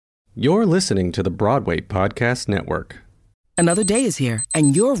You're listening to the Broadway Podcast Network. Another day is here,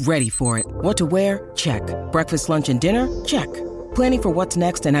 and you're ready for it. What to wear? Check. Breakfast, lunch, and dinner? Check. Planning for what's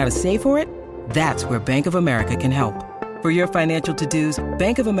next and how to save for it? That's where Bank of America can help. For your financial to-dos,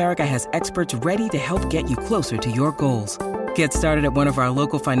 Bank of America has experts ready to help get you closer to your goals. Get started at one of our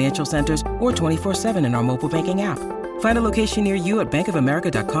local financial centers or 24/7 in our mobile banking app. Find a location near you at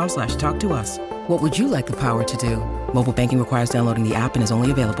bankofamerica.com/talktous. What would you like the power to do? Mobile banking requires downloading the app and is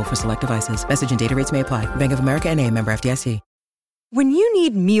only available for select devices. Message and data rates may apply. Bank of America N.A., member FDIC. When you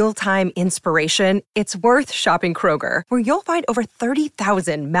need mealtime inspiration, it's worth shopping Kroger, where you'll find over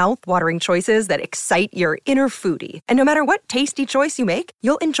 30,000 mouth-watering choices that excite your inner foodie. And no matter what tasty choice you make,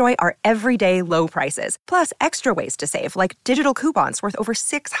 you'll enjoy our everyday low prices, plus extra ways to save, like digital coupons worth over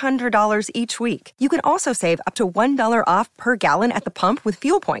 $600 each week. You can also save up to $1 off per gallon at the pump with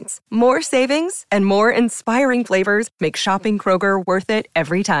fuel points. More savings and more inspiring flavors make shopping Kroger worth it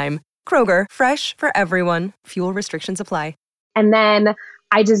every time. Kroger, fresh for everyone. Fuel restrictions apply. And then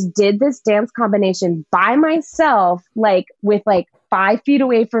I just did this dance combination by myself, with 5 feet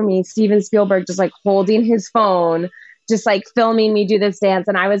away from me, Steven Spielberg just holding his phone, just filming me do this dance.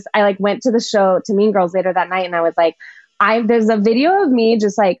 And I went to the show, to Mean Girls later that night. And I was like, there's a video of me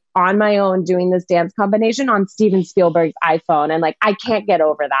just on my own doing this dance combination on Steven Spielberg's iPhone. And I can't get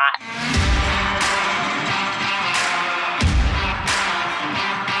over that.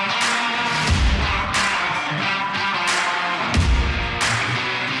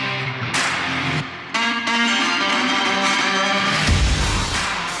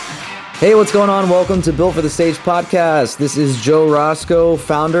 Hey, what's going on? Welcome to Built for the Stage podcast. This is Joe Roscoe,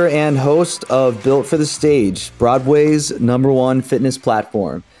 founder and host of Built for the Stage, Broadway's #1 fitness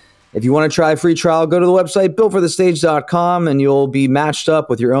platform. If you want to try a free trial, go to the website builtforthestage.com and you'll be matched up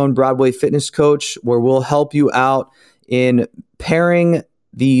with your own Broadway fitness coach, where we'll help you out in pairing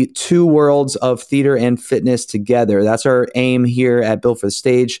the two worlds of theater and fitness together. That's our aim here at Built for the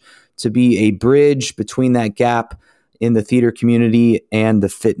Stage, to be a bridge between that gap in the theater community and the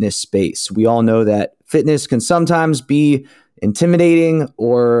fitness space. We all know that fitness can sometimes be intimidating,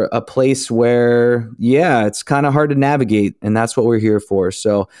 or a place where, it's kind of hard to navigate, and that's what we're here for.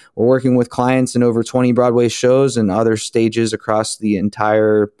 So we're working with clients in over 20 Broadway shows and other stages across the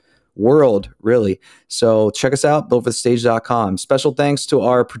entire world, really. So check us out, builtforthestage.com. Special thanks to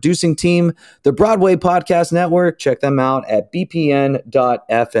our producing team, the Broadway Podcast Network. Check them out at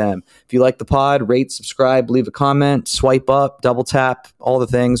bpn.fm. If you like the pod, rate, subscribe, leave a comment, swipe up, double tap, all the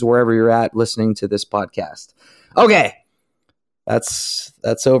things wherever you're at listening to this podcast. Okay, that's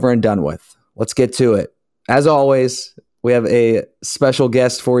over and done with. Let's get to it. As always, we have a special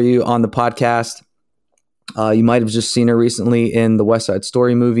guest for you on the podcast. You might have just seen her recently in the West Side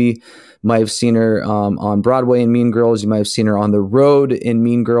Story movie. You might have seen her on Broadway in Mean Girls. You might have seen her on the road in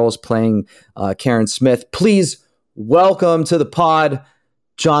Mean Girls playing Karen Smith. Please welcome to the pod,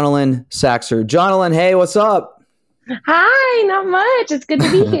 Jonalyn Saxer. Jonalyn, hey, what's up? Hi, not much. It's good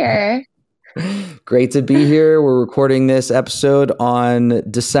to be here. Great to be here. We're recording this episode on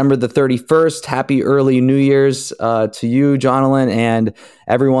December the 31st. Happy early New Year's to you, Jonalyn, and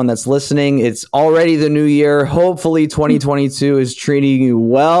everyone that's listening. It's already the new year. Hopefully 2022 is treating you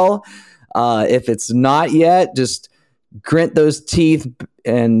well. If it's not yet, just grit those teeth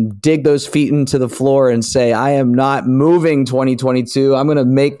and dig those feet into the floor and say, I am not moving 2022. I'm going to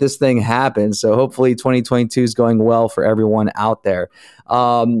make this thing happen. So hopefully 2022 is going well for everyone out there.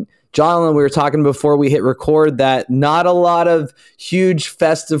 Jonalyn, we were talking before we hit record that not a lot of huge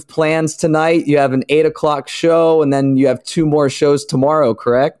festive plans tonight. You have an 8 o'clock show, and then you have 2 more shows tomorrow,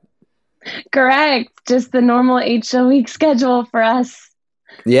 correct? Correct. Just the normal 8-show-week schedule for us.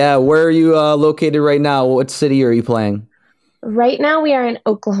 Yeah. Where are you located right now? What city are you playing? Right now we are in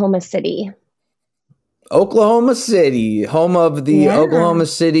Oklahoma City. Oklahoma City, home of the Oklahoma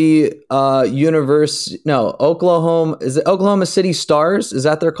City Is it Oklahoma City Stars? Is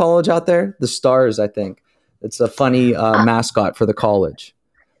that their college out there? The Stars, I think. It's a funny mascot for the college.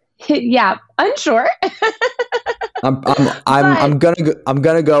 Yeah, unsure. I'm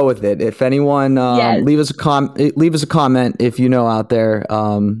gonna go with it. If anyone leave us a comment if you know out there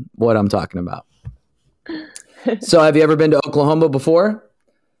what I'm talking about. So, have you ever been to Oklahoma before?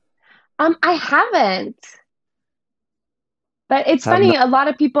 I haven't. But it's funny, a lot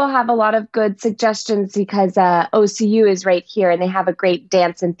of people have a lot of good suggestions because OCU is right here and they have a great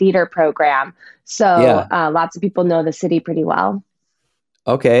dance and theater program. So lots of people know the city pretty well.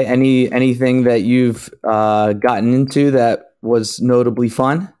 Okay. Anything that you've gotten into that was notably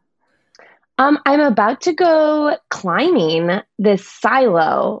fun? I'm about to go climbing this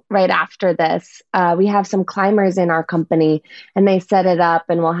silo right after this. We have some climbers in our company and they set it up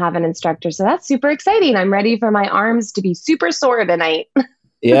and we'll have an instructor. So that's super exciting. I'm ready for my arms to be super sore tonight.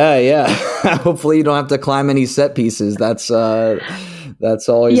 Yeah. Hopefully you don't have to climb any set pieces. That's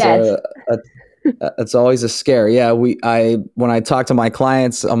always Yes. It's always a scare. Yeah, when I talk to my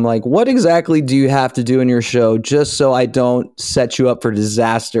clients, I'm like, what exactly do you have to do in your show just so I don't set you up for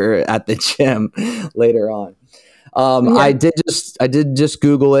disaster at the gym later on? Yeah. I did just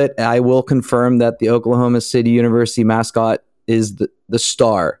Google it. I will confirm that the Oklahoma City University mascot is the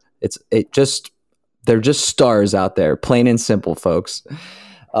star. They're just stars out there, plain and simple, folks.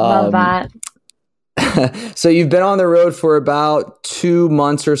 Love that. So you've been on the road for about 2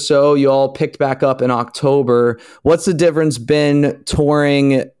 months or so. You all picked back up in October. What's the difference been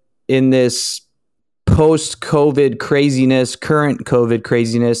touring in this post-COVID craziness, current COVID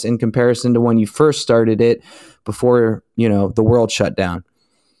craziness in comparison to when you first started it before, the world shut down?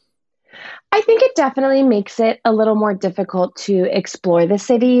 I think it definitely makes it a little more difficult to explore the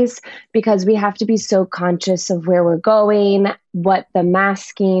cities because we have to be so conscious of where we're going, what the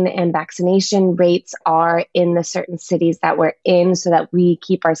masking and vaccination rates are in the certain cities that we're in so that we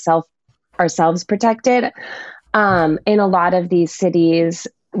keep ourselves protected. In a lot of these cities,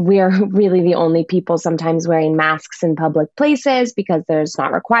 we're really the only people sometimes wearing masks in public places because there's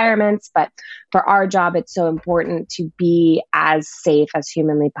not requirements. But for our job, it's so important to be as safe as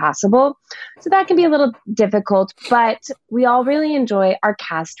humanly possible. So that can be a little difficult, but we all really enjoy, our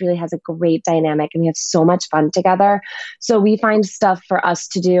cast really has a great dynamic and we have so much fun together. So we find stuff for us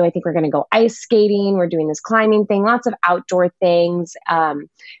to do. I think we're going to go ice skating. We're doing this climbing thing, lots of outdoor things, and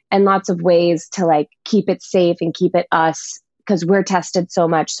lots of ways to keep it safe and keep it us, because we're tested so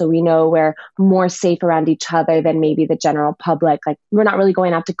much. So we know we're more safe around each other than maybe the general public. We're not really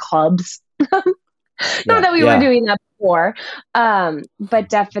going out to clubs. Not that we were doing that before, but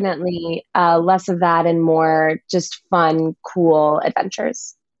definitely less of that and more just fun, cool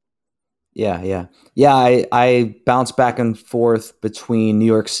adventures. Yeah. I bounce back and forth between New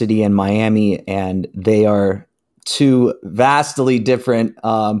York City and Miami, and they are two vastly different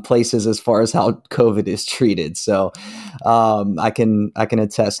places as far as how COVID is treated. So I can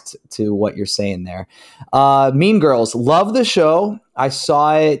attest to what you're saying there. Mean Girls, love the show. I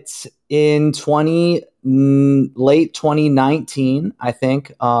saw it in late 2019, I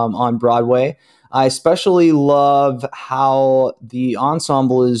think, on Broadway. I especially love how the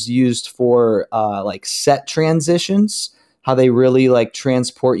ensemble is used for set transitions, how they really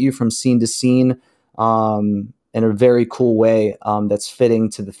transport you from scene to scene in a very cool way that's fitting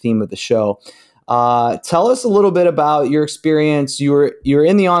to the theme of the show. Tell us a little bit about your experience. You were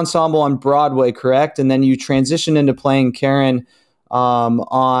in the ensemble on Broadway, correct? And then you transitioned into playing Karen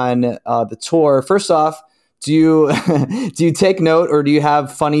on the tour. First off, do you take note or do you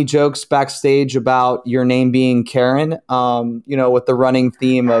have funny jokes backstage about your name being Karen? With the running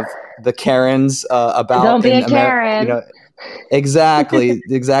theme of the Karens about don't be a Karen. Exactly.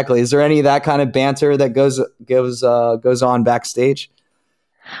 Is there any of that kind of banter that goes on backstage?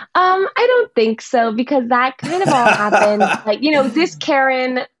 I don't think so, because that kind of all happened. This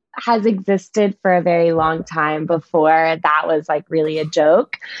Karen has existed for a very long time before that was really a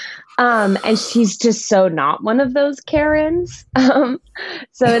joke. And she's just so not one of those Karens.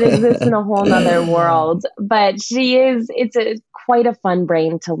 So it exists in a whole nother world, but it's quite a fun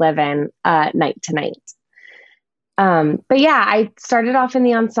brain to live in night to night. But yeah, I started off in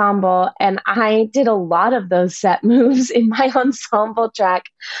the ensemble and I did a lot of those set moves in my ensemble track.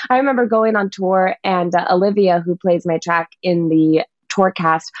 I remember going on tour and Olivia, who plays my track in the tour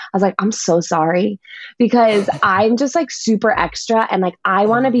cast, I was like, I'm so sorry, because I'm just super extra and I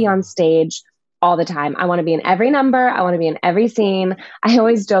want to be on stage all the time. I want to be in every number. I want to be in every scene. I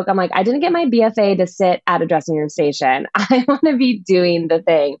always joke, I'm like, I didn't get my BFA to sit at a dressing room station. I want to be doing the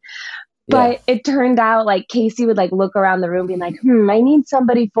thing. But it turned out Casey would look around the room being like, I need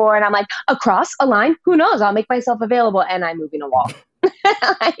somebody for, and I'm like, across a line, who knows? I'll make myself available. And I'm moving a wall.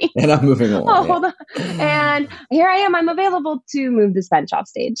 And I'm moving a wall. Hold on. And here I am. I'm available to move this bench off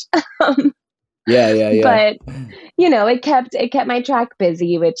stage. Yeah. But, it kept my track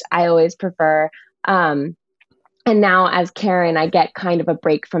busy, which I always prefer. And now as Karen, I get kind of a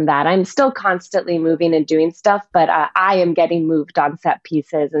break from that. I'm still constantly moving and doing stuff, but I am getting moved on set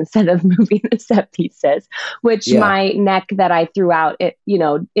pieces instead of moving the set pieces, which my neck that I threw out,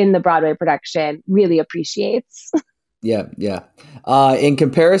 in the Broadway production really appreciates. Yeah. In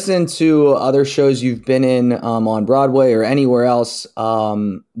comparison to other shows you've been in on Broadway or anywhere else,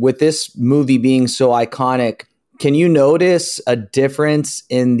 with this movie being so iconic, can you notice a difference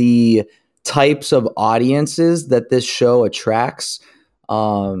in the types of audiences that this show attracts?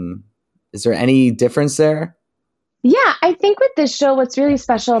 Is there any difference there? Yeah, I think with this show, what's really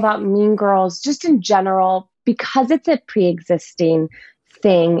special about Mean Girls, just in general, because it's a pre-existing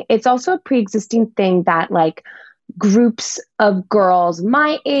thing, it's also a pre-existing thing that like groups of girls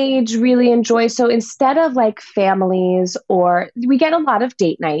my age really enjoy. So instead of like families, or we get a lot of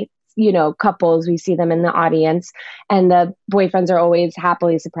date nights, couples, we see them in the audience, and the boyfriends are always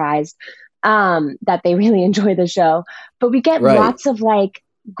happily surprised that they really enjoy the show. But we get lots of like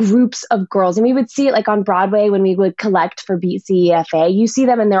groups of girls, and we would see it like on Broadway when we would collect for BCEFA. You see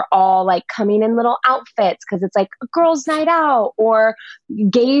them and they're all like coming in little outfits because it's like a girls' night out or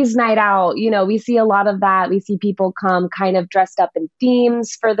gays' night out. We see a lot of that. We see people come kind of dressed up in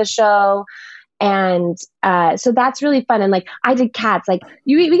themes for the show. And so that's really fun. And like I did cats, like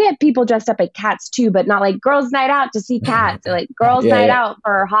we get people dressed up like cats too, but not like girls' night out to see cats, or like girls' night out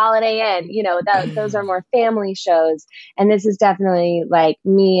for Holiday Inn. Those are more family shows. And this is definitely like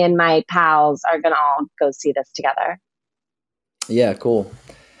me and my pals are going to all go see this together. Yeah, cool.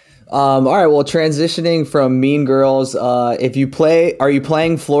 All right. Well, transitioning from Mean Girls, are you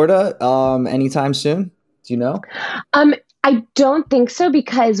playing Florida anytime soon? Do you know? I don't think so,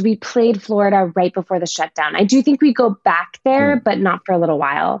 because we played Florida right before the shutdown. I do think we go back there, but not for a little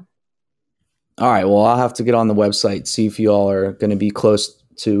while. All right. Well, I'll have to get on the website, see if you all are going to be close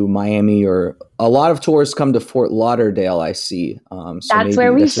to Miami, or a lot of tourists come to Fort Lauderdale, I see. So that's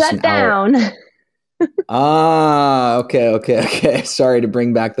where we shut down. Okay. Sorry to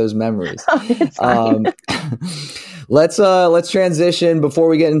bring back those memories. Oh, it's fine. Let's transition before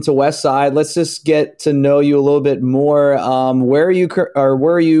we get into West Side. Let's just get to know you a little bit more. Where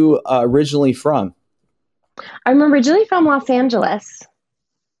are you originally from? I'm originally from Los Angeles.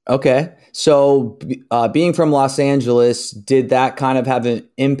 Okay. So being from Los Angeles, did that kind of have an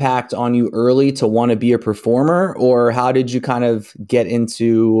impact on you early to want to be a performer, or how did you kind of get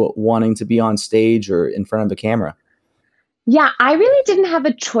into wanting to be on stage or in front of the camera? Yeah, I really didn't have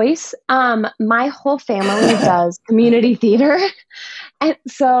a choice. My whole family does community theater. And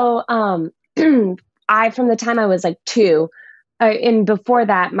so from the time I was like 2, and before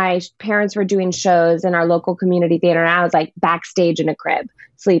that, my parents were doing shows in our local community theater, and I was like backstage in a crib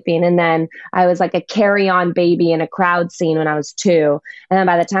sleeping. And then I was like a carry-on baby in a crowd scene when I was 2. And then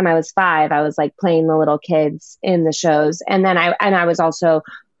by the time I was 5, I was like playing the little kids in the shows. And then I was also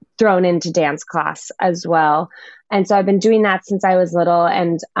thrown into dance class as well. And so I've been doing that since I was little.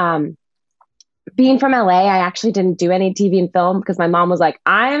 And being from LA, I actually didn't do any TV and film because my mom was like,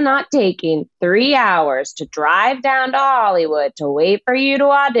 I am not taking 3 hours to drive down to Hollywood to wait for you to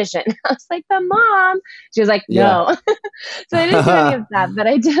audition. I was like, but Mom, she was like, no. So I didn't do any of that, but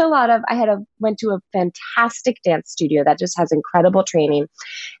I did went to a fantastic dance studio that just has incredible training.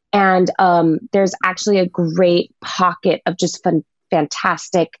 And there's actually a great pocket of just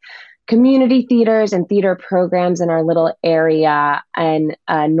fantastic community theaters and theater programs in our little area in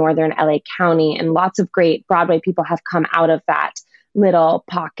northern LA County. And lots of great Broadway people have come out of that little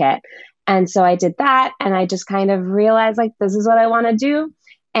pocket. And so I did that, and I just kind of realized like, this is what I want to do.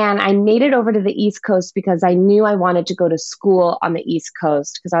 And I made it over to the East Coast because I knew I wanted to go to school on the East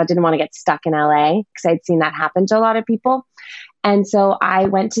Coast because I didn't want to get stuck in LA because I'd seen that happen to a lot of people. And so I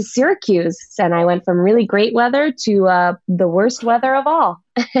went to Syracuse, and I went from really great weather to the worst weather of all.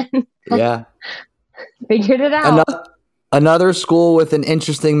 Yeah. Figured it out. Another school with an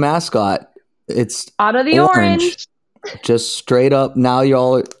interesting mascot. It's Otto the Orange. Just straight up. Now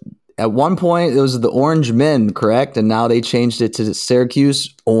y'all, at one point it was the Orange Men, correct? And now they changed it to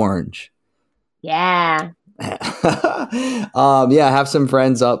Syracuse Orange. Yeah. I have some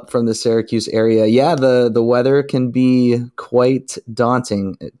friends up from the Syracuse area. Yeah, the weather can be quite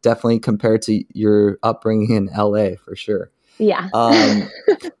daunting, definitely compared to your upbringing in LA, for sure. Yeah.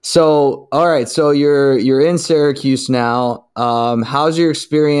 So, all right. So you're in Syracuse now. How's your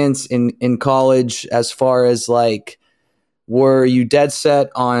experience in college as far as like, were you dead set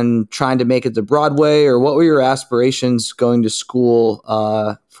on trying to make it to Broadway, or what were your aspirations going to school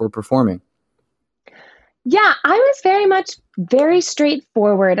for performing? Yeah, I was very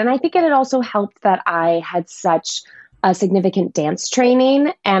straightforward. And I think it had also helped that I had such a significant dance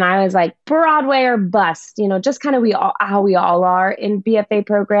training. And I was like, Broadway or bust, just kind of how we all are in BFA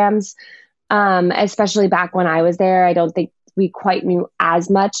programs, especially back when I was there. I don't think we quite knew as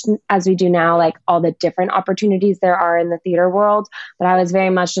much as we do now, like all the different opportunities there are in the theater world. But I was very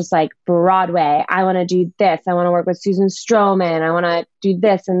much just like, Broadway, I want to do this. I want to work with Susan Stroman. I want to do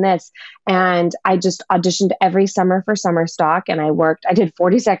this and this. And I just auditioned every summer for Summer Stock, and I did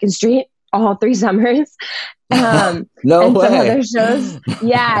 42nd Street all 3 summers. No and way. some other shows.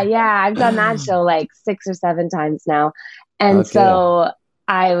 Yeah. I've done that show like 6 or 7 times now. And so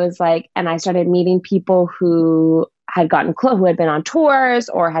I was like, and I started meeting people who had who had been on tours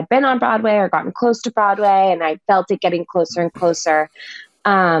or had been on Broadway or gotten close to Broadway. And I felt it getting closer and closer.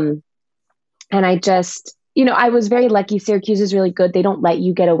 And I just, I was very lucky. Syracuse is really good. They don't let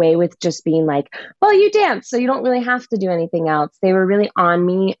you get away with just being like, well, you dance, so you don't really have to do anything else. They were really on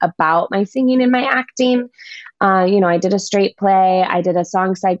me about my singing and my acting. I did a straight play. I did a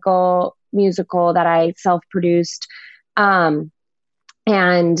song cycle musical that I self-produced.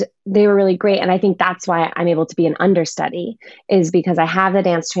 And they were really great. And I think that's why I'm able to be an understudy, is because I have the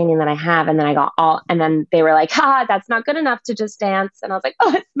dance training that I have. And then and then they were like, that's not good enough to just dance. And I was like,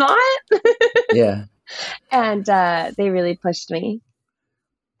 oh, it's not? Yeah. And they really pushed me.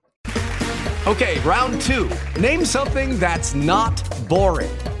 Okay, round 2. Name something that's not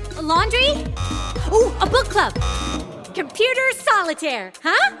boring. A laundry? Ooh, a book club. Computer solitaire,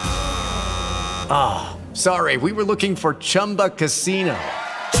 huh? Sorry, we were looking for Chumba Casino.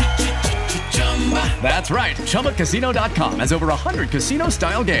 That's right. ChumbaCasino.com has over 100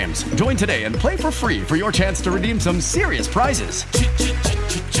 casino-style games. Join today and play for free for your chance to redeem some serious prizes.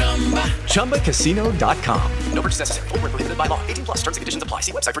 ChumbaCasino.com. No purchase necessary. Void where prohibited by law. 18+ terms and conditions apply.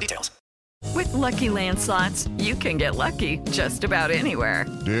 See website for details. With Lucky Land Slots, you can get lucky just about anywhere.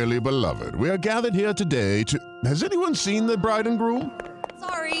 Dearly beloved, we are gathered here today to... Has anyone seen the bride and groom?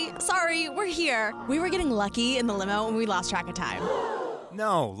 Sorry, we're here. We were getting lucky in the limo and we lost track of time.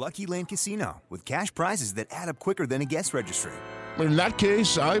 No, Lucky Land Casino, with cash prizes that add up quicker than a guest registry. In that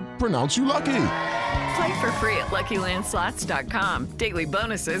case, I pronounce you lucky. Play for free at LuckyLandSlots.com. Daily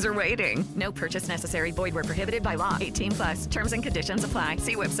bonuses are waiting. No purchase necessary. Void where prohibited by law. 18+. Terms and conditions apply.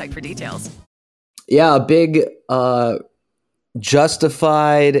 See website for details. Yeah, a big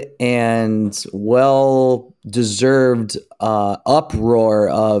justified and well-deserved uproar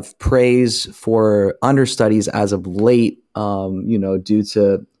of praise for understudies as of late, due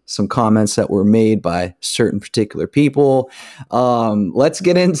to some comments that were made by certain particular people. Let's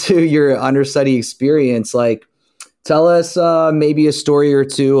get into your understudy experience. Like, tell us maybe a story or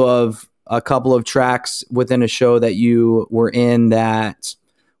two of a couple of tracks within a show that you were in that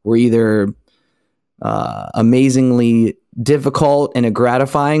were either amazingly difficult in a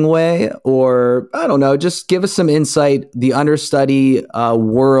gratifying way, or I don't know, just give us some insight. The understudy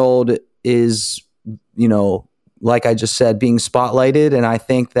world is, like I just said, being spotlighted. And I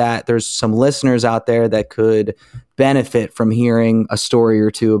think that there's some listeners out there that could benefit from hearing a story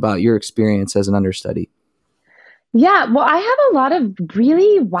or two about your experience as an understudy. Yeah, well, I have a lot of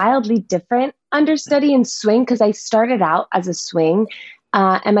really wildly different understudy and swing, because I started out as a swing.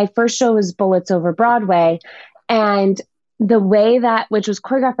 And my first show was Bullets Over Broadway. And the way which was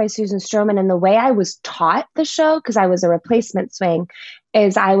choreographed by Susan Stroman, and the way I was taught the show, because I was a replacement swing,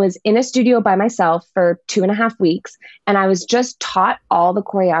 is I was in a studio by myself for 2.5 weeks, and I was just taught all the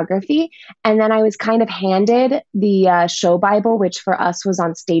choreography. And then I was kind of handed the show Bible, which for us was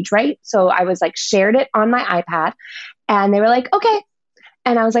on Stage Right. So I was like shared it on my iPad, and they were like, okay.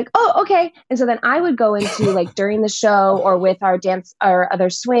 And I was like, oh, okay. And so then I would go into like during the show or with our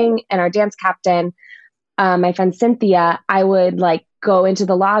other swing and our dance captain, my friend Cynthia, I would like go into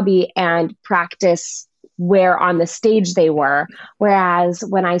the lobby and practice where on the stage they were. Whereas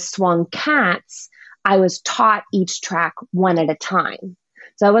when I swung Cats, I was taught each track one at a time.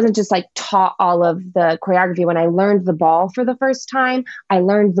 So I wasn't just like taught all of the choreography. When I learned the ball for the first time, I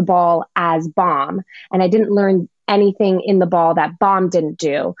learned the ball as Bomb, and I didn't learn anything in the ball that Bomb didn't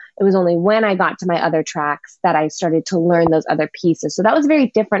do. It was only when I got to my other tracks that I started to learn those other pieces. So that was very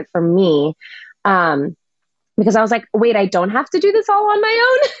different for me, because I was like, wait, I don't have to do this all on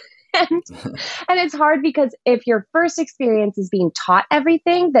my own. And it's hard, because if your first experience is being taught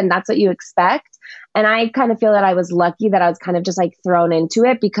everything, then that's what you expect. And I kind of feel that I was lucky that I was kind of just like thrown into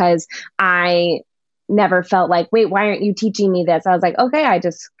it, because I never felt like, wait, why aren't you teaching me this? I was like, okay, I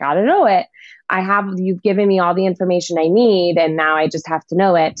just got to know it. You've given me all the information I need, and now I just have to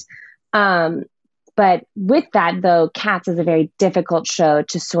know it. But with that, though, Cats is a very difficult show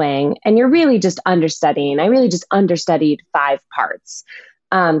to swing, and you're really just understudying. I really just understudied 5 parts,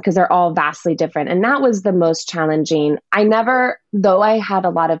 because they're all vastly different. And that was the most challenging. Though I had a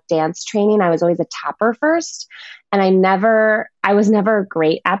lot of dance training, I was always a tapper first, and I was never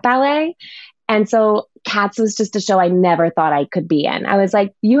great at ballet. And so Cats was just a show I never thought I could be in. I was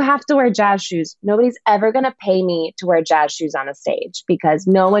like, you have to wear jazz shoes. Nobody's ever going to pay me to wear jazz shoes on a stage, because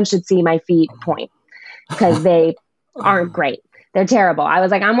no one should see my feet point, because they aren't great. They're terrible. I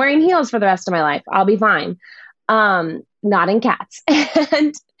was like, I'm wearing heels for the rest of my life. I'll be fine. not in Cats.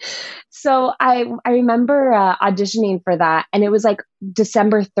 And so I remember auditioning for that, and it was like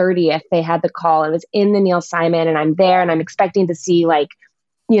December 30th, they had the call. It was in the Neil Simon, and I'm there, and I'm expecting to see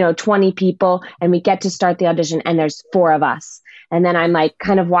 20 people, and we get to start the audition, and there's 4 of us. And then I'm like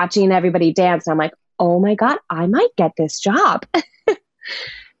kind of watching everybody dance, and I'm like, oh my God, I might get this job.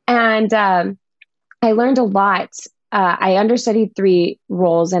 And I learned a lot. I understudied 3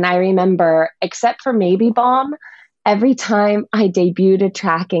 roles, and I remember, except for Maybe Bomb, every time I debuted a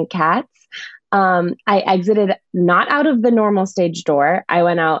track in Cats, I exited not out of the normal stage door. I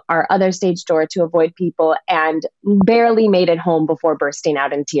went out our other stage door to avoid people and barely made it home before bursting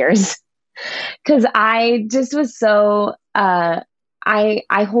out in tears. Because I just was so, I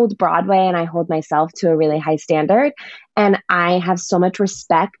hold Broadway and I hold myself to a really high standard. And I have so much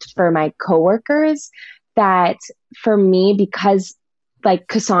respect for my coworkers that for me, because like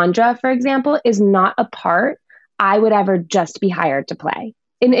Cassandra, for example, is not a part I would ever just be hired to play.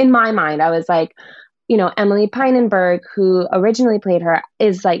 In my mind, I was like, Emily Pynenberg, who originally played her,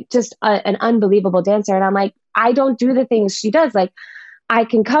 is like just an unbelievable dancer. And I'm like, I don't do the things she does. Like, I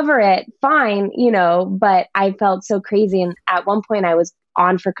can cover it fine, but I felt so crazy. And at one point I was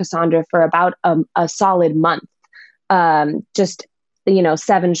on for Cassandra for about a solid month. Just,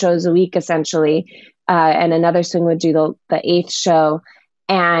 7 shows a week, essentially. And another swing would do the 8th show.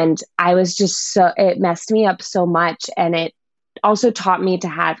 And I was just it messed me up so much. And it also taught me to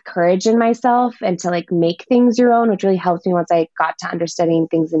have courage in myself and to like make things your own, which really helped me once I got to understudying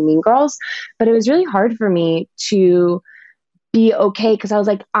things in Mean Girls. But it was really hard for me to be okay, because I was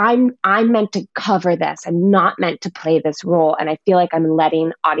like, I'm meant to cover this. I'm not meant to play this role. And I feel like I'm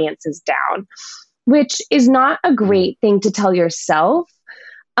letting audiences down, which is not a great thing to tell yourself.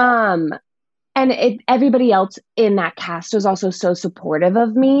 And everybody else in that cast was also so supportive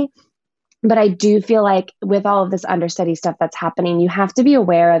of me. But I do feel like with all of this understudy stuff that's happening, you have to be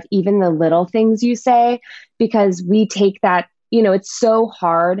aware of even the little things you say, because we take that, it's so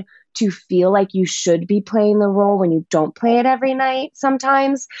hard to feel like you should be playing the role when you don't play it every night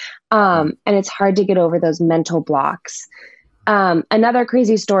sometimes. And it's hard to get over those mental blocks. Another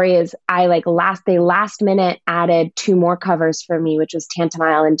crazy story is they last minute added 2 more covers for me, which was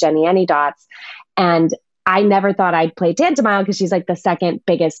Tantamile and Jenny Anydots. And I never thought I'd play Tantamile because she's like the second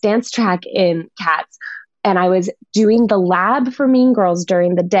biggest dance track in Cats. And I was doing the lab for Mean Girls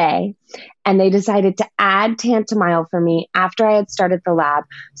during the day, and they decided to add Tantamile for me after I had started the lab.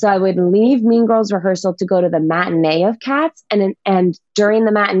 So I would leave Mean Girls rehearsal to go to the matinee of Cats. And during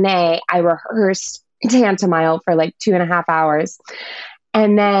the matinee, I rehearsed Tantamile for like 2.5 hours.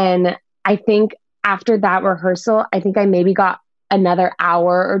 And then I think after that rehearsal, I think I maybe got another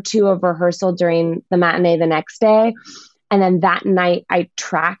hour or 2 of rehearsal during the matinee the next day. And then that night I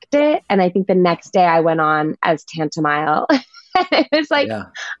tracked it. And I think the next day I went on as Tantamile. It was like,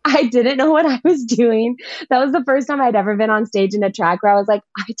 I didn't know what I was doing. That was the first time I'd ever been on stage in a track where I was like,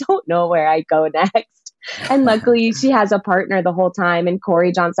 I don't know where I go next. And luckily she has a partner the whole time. And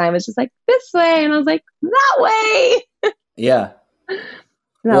Corey Johnson was just like, this way. And I was like, that way. Yeah. That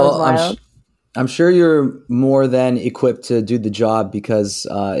was wild. I'm sure you're more than equipped to do the job, because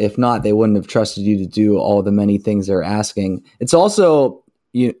if not, they wouldn't have trusted you to do all the many things they're asking. It's also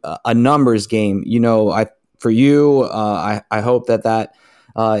a numbers game. For you, I hope that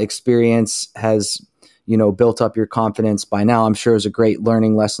experience has built up your confidence by now. I'm sure it was a great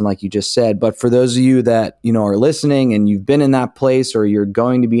learning lesson, like you just said. But for those of you that are listening and you've been in that place, or you're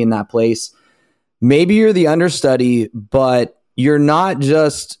going to be in that place, maybe you're the understudy, but you're not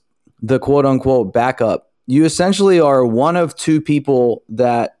just the quote unquote backup. You essentially are one of 2 people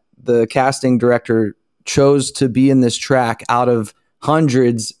that the casting director chose to be in this track out of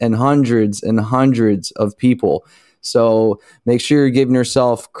hundreds and hundreds and hundreds of people. So make sure you're giving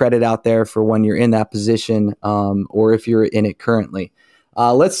yourself credit out there for when you're in that position, or if you're in it currently.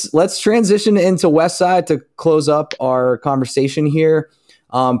 Let's transition into West Side to close up our conversation here.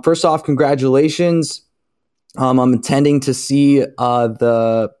 First off, congratulations. I'm intending to see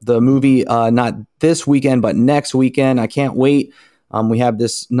the movie not this weekend, but next weekend. I can't wait. We have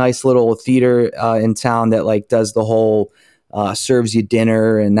this nice little theater in town that does the whole serves you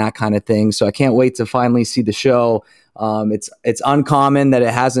dinner and that kind of thing. So I can't wait to finally see the show. It's uncommon that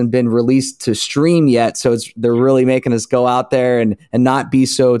it hasn't been released to stream yet. So they're really making us go out there and not be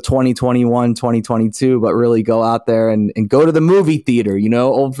so 2021, 2022, but really go out there and go to the movie theater,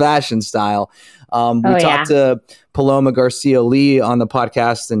 old fashioned style. We talked to Paloma Garcia Lee on the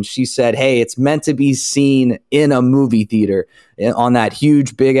podcast, and she said, hey, it's meant to be seen in a movie theater on that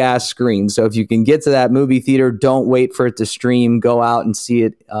huge, big-ass screen. So if you can get to that movie theater, don't wait for it to stream. Go out and see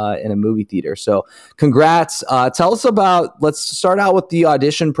it in a movie theater. So congrats. Tell us let's start out with the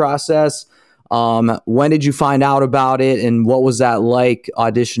audition process. When did you find out about it, and what was that like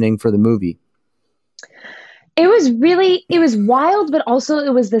auditioning for the movie? It was wild, but also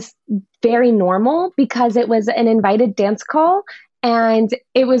it was this very normal because it was an invited dance call, and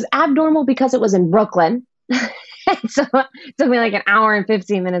it was abnormal because it was in Brooklyn. So it took me like an hour and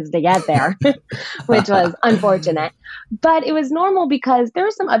 15 minutes to get there, which was unfortunate. But it was normal because there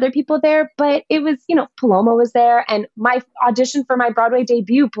were some other people there, but it was, Paloma was there, and my audition for my Broadway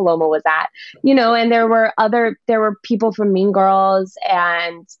debut, Paloma was at, and there were people from Mean Girls,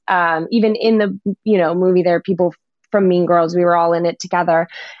 and even in the, movie, there are people from Mean Girls. We were all in it together.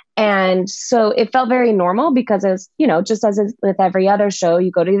 And so it felt very normal because it was, just as with every other show,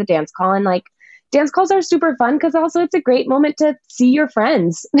 you go to the dance call, and like, dance calls are super fun because also it's a great moment to see your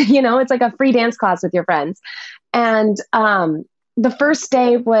friends. It's like a free dance class with your friends. And the first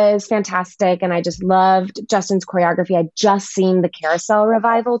day was fantastic, and I just loved Justin's choreography. I'd just seen the Carousel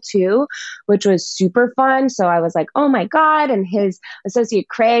revival too, which was super fun. So I was like, oh my God. And his associate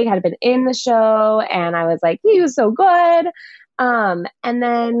Craig had been in the show, and I was like, he was so good. And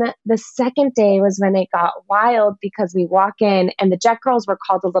then the second day was when it got wild because we walk in and the Jet Girls were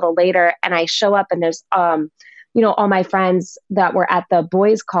called a little later, and I show up and there's, all my friends that were at the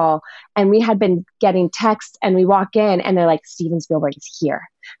boys call, and we had been getting texts, and we walk in and they're like, Steven Spielberg is here.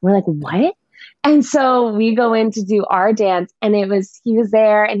 We're like, what? And so we go in to do our dance, and he was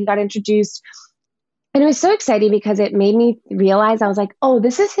there, and he got introduced. And it was so exciting because it made me realize, I was like, oh,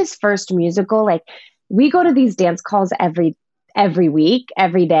 this is his first musical. Like, we go to these dance calls every week,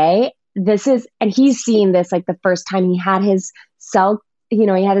 every day. And he's seen this like the first time. He had his he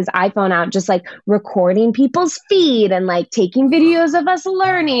had his iPhone out, just like recording people's feet and like taking videos of us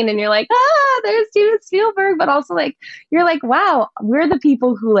learning. And you're like, there's Steven Spielberg. But also like, you're like, wow, we're the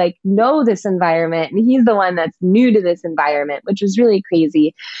people who like know this environment, and he's the one that's new to this environment, which was really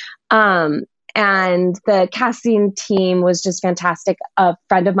crazy. And the casting team was just fantastic. A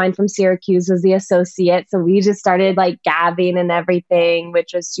friend of mine from Syracuse was the associate. So we just started like gabbing and everything,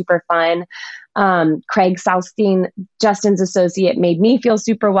 which was super fun. Craig Southstein, Justin's associate, made me feel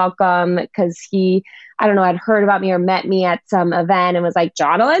super welcome because I'd heard about me or met me at some event and was like,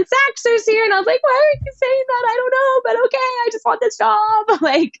 Jonathan Saxer's here. And I was like, why are you saying that? I don't know, but okay, I just want this job.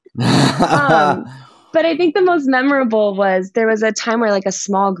 But I think the most memorable was there was a time where like a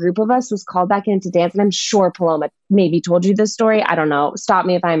small group of us was called back into dance. And I'm sure Paloma maybe told you this story. I don't know. Stop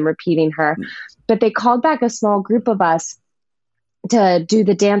me if I'm repeating her. But they called back a small group of us to do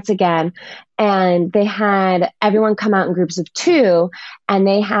the dance again. And they had everyone come out in groups of 2. And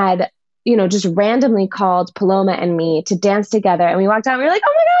they had, just randomly called Paloma and me to dance together. And we walked out and we were like,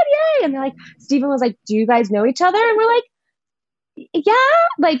 oh my God, yay. And they're like, Steven was like, do you guys know each other? And we're like, yeah,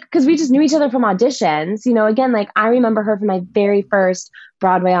 like, because we just knew each other from auditions, again, like I remember her from my very first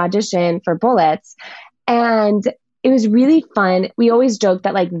Broadway audition for Bullets. And it was really fun. We always joked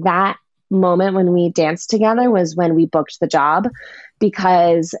that like that moment when we danced together was when we booked the job,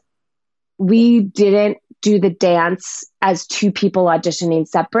 because we didn't do the dance as 2 people auditioning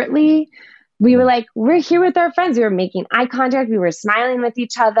separately. We were like, we're here with our friends. We were making eye contact. We were smiling with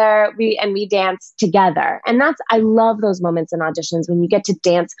each other. We danced together. And I love those moments in auditions when you get to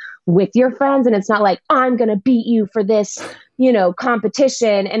dance with your friends, and it's not like, oh, I'm going to beat you for this,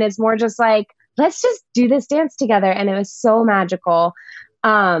 competition. And it's more just like, let's just do this dance together. And it was so magical.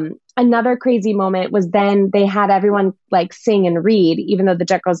 Another crazy moment was then they had everyone like sing and read, even though the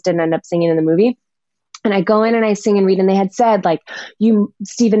Jet Girls didn't end up singing in the movie. And I go in and I sing and read, and they had said like,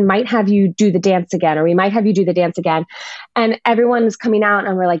 Steven might have you do the dance again, or we might have you do the dance again. And everyone was coming out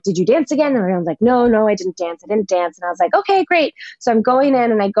and we're like, did you dance again? And everyone's like, no, I didn't dance. And I was like, okay, great. So I'm going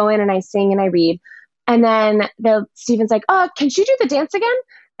in and I sing and I read. And then Steven's like, oh, can you do the dance again?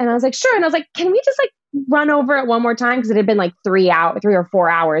 And I was like, sure. And I was like, can we just like run over it one more time? Because it had been like 3 or 4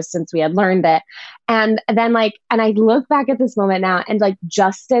 hours since we had learned it. And then and I look back at this moment now, and like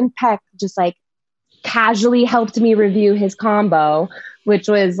Justin Peck just like casually helped me review his combo, which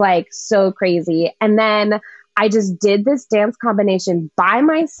was like so crazy. And then I just did this dance combination by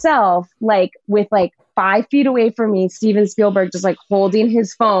myself, like with like 5 feet away from me, Steven Spielberg just like holding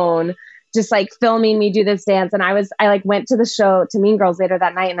his phone, just like filming me do this dance. And I like went to the show to Mean Girls later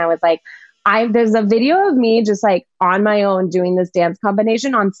that night, and I was like, there's a video of me just like on my own doing this dance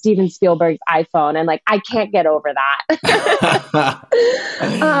combination on Steven Spielberg's iPhone. And like, I can't get over that.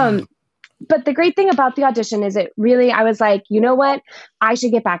 But the great thing about the audition is I was like, you know what? I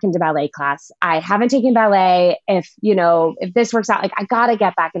should get back into ballet class. I haven't taken ballet. If this works out, like I got to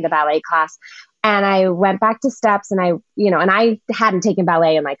get back into ballet class. And I went back to steps and I hadn't taken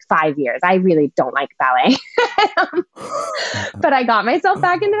ballet in like 5 years. I really don't like ballet, but I got myself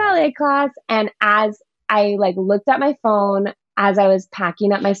back into ballet class. And as I looked at my phone as I was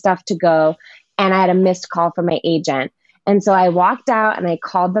packing up my stuff to go, and I had a missed call from my agent. And so I walked out and I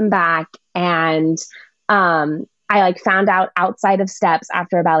called them back, and I found out outside of steps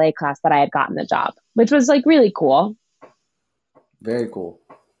after a ballet class that I had gotten the job, which was really cool. Very cool.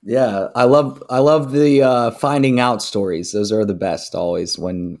 Yeah, I love the finding out stories. Those are the best always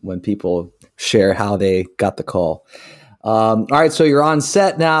when people share how they got the call. All right, so you're on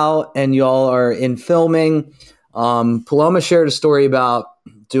set now and y'all are in filming. Paloma shared a story about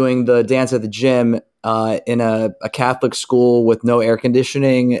doing the dance at the gym in a Catholic school with no air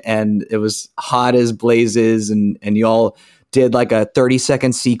conditioning, and it was hot as blazes, and y'all did like a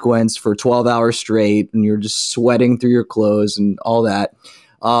 30-second sequence for 12 hours straight, and you're just sweating through your clothes and all that.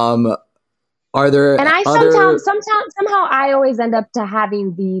 Are there? And I somehow I always end up to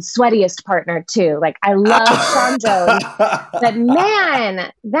having the sweatiest partner too. Like I love Sean Jones, but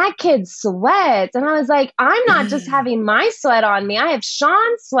man, that kid sweats, and I was like, I'm not just having my sweat on me; I have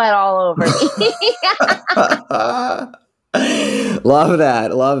Sean's sweat all over me. Love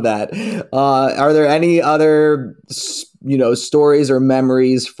that. Are there any other stories or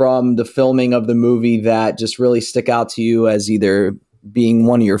memories from the filming of the movie that just really stick out to you as either being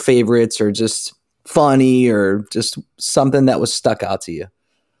one of your favorites or just funny or just something that was stuck out to you?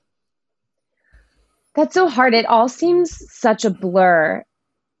 That's so hard. It all seems such a blur.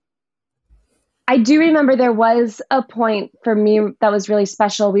 I do remember there was a point for me that was really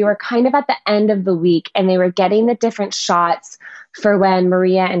special. We were kind of at the end of the week and they were getting the different shots for when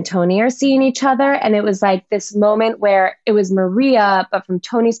Maria and Tony are seeing each other. And it was like this moment where it was Maria, but from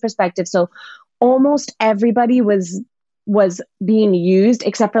Tony's perspective. So almost everybody was being used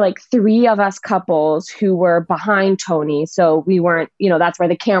except for 3 of us couples who were behind Tony. So we weren't, that's where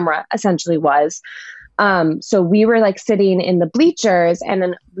the camera essentially was. So we were sitting in the bleachers, and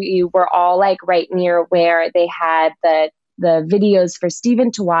then we were all right near where they had the videos for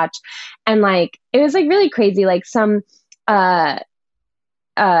Steven to watch. And it was really crazy. Some, oh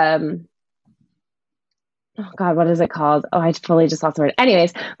God, what is it called? Oh, I totally just lost the word.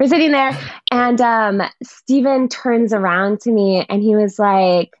 Anyways, we're sitting there and Steven turns around to me and he was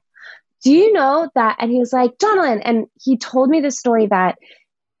like, do you know that? And he was like, Jonalyn. And he told me the story that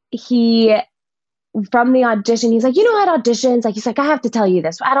from the audition, he's like, at auditions, he's like, I have to tell you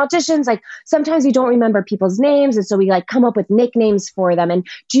this. At auditions, sometimes we don't remember people's names. And so we come up with nicknames for them. And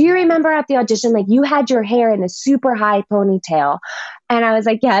do you remember at the audition, you had your hair in a super high ponytail? And I was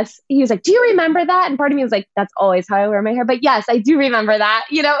like, yes. He was like, do you remember that? And part of me was like, that's always how I wear my hair. But yes, I do remember that,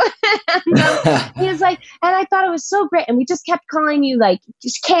 and, he was like, and I thought it was so great. And we just kept calling you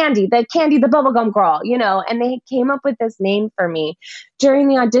just Candy, the bubblegum girl, and they came up with this name for me during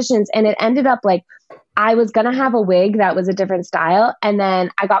the auditions. And it ended up I was going to have a wig that was a different style. And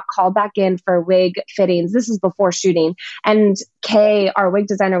then I got called back in for wig fittings. This is before shooting. And Kay, our wig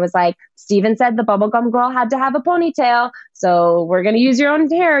designer, was like, Steven said the bubblegum girl had to have a ponytail. So we're going to use your own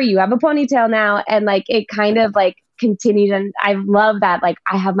hair. You have a ponytail now. And it kind of continued. And I love that.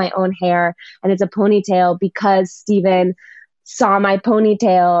 I have my own hair and it's a ponytail because Steven saw my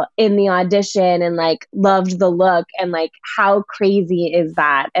ponytail in the audition and loved the look, and how crazy is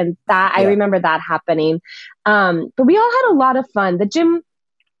that? And that, yeah. I remember that happening. But we all had a lot of fun. The gym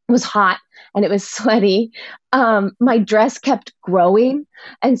was hot and it was sweaty. My dress kept growing.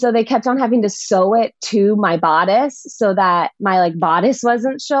 And so they kept on having to sew it to my bodice so that my bodice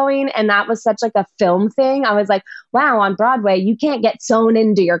wasn't showing. And that was such a film thing. I was like, wow, on Broadway, you can't get sewn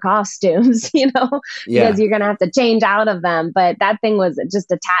into your costumes, because you're going to have to change out of them. But that thing was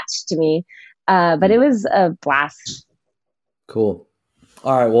just attached to me. But it was a blast. Cool.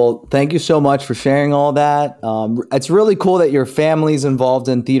 All right. Well, thank you so much for sharing all that. It's really cool that your family's involved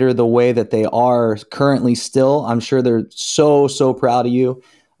in theater the way that they are currently still. I'm sure they're so, so proud of you.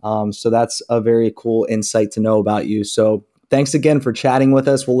 So that's a very cool insight to know about you. So thanks again for chatting with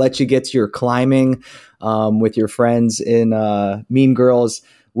us. We'll let you get to your climbing with your friends in Mean Girls.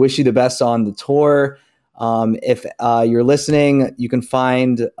 Wish you the best on the tour. If you're listening, you can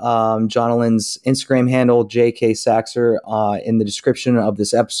find Jonalyn's Instagram handle, JK Saxer, in the description of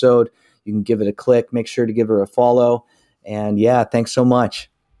this episode. You can give it a click. Make sure to give her a follow. And yeah, thanks so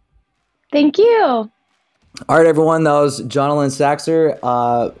much. Thank you. All right, everyone. That was Jonalyn Saxer.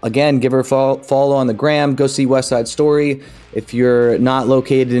 Again, give her a follow on the gram. Go see West Side Story. If you're not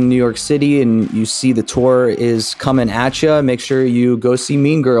located in New York City and you see the tour is coming at you, make sure you go see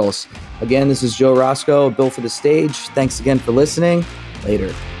Mean Girls. Again, this is Joe Roscoe, Built for the Stage. Thanks again for listening.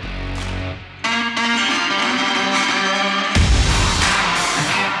 Later.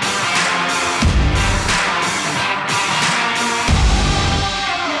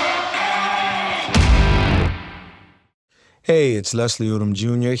 Hey, it's Leslie Odom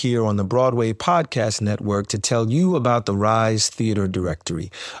Jr. here on the Broadway Podcast Network to tell you about the Rise Theater Directory,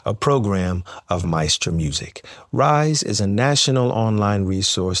 a program of Maestro Music. Rise is a national online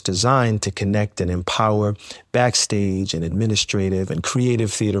resource designed to connect and empower backstage and administrative and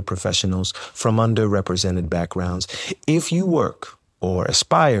creative theater professionals from underrepresented backgrounds. If you work or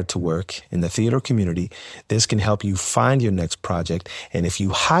aspire to work in the theater community, this can help you find your next project. And if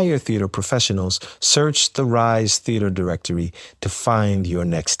you hire theater professionals, search the Rise Theater Directory to find your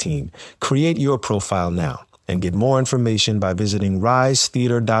next team. Create your profile now and get more information by visiting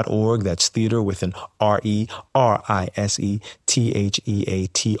risetheater.org. That's theater with an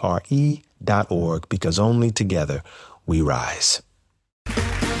RISETHEATRE.org, because only together we rise.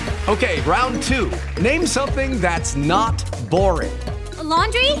 Okay, round two. Name something that's not boring. A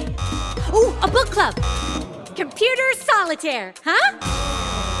laundry? Ooh, a book club. Computer solitaire, huh?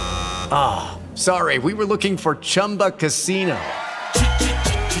 Ah, sorry, we were looking for Chumba Casino.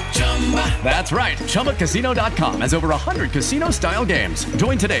 That's right, ChumbaCasino.com has over 100 casino-style games.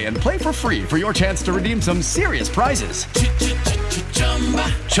 Join today and play for free for your chance to redeem some serious prizes.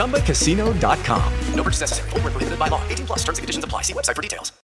 ChumbaCasino.com. No purchase necessary. Void where prohibited by law. 18+ terms and conditions apply. See website for details.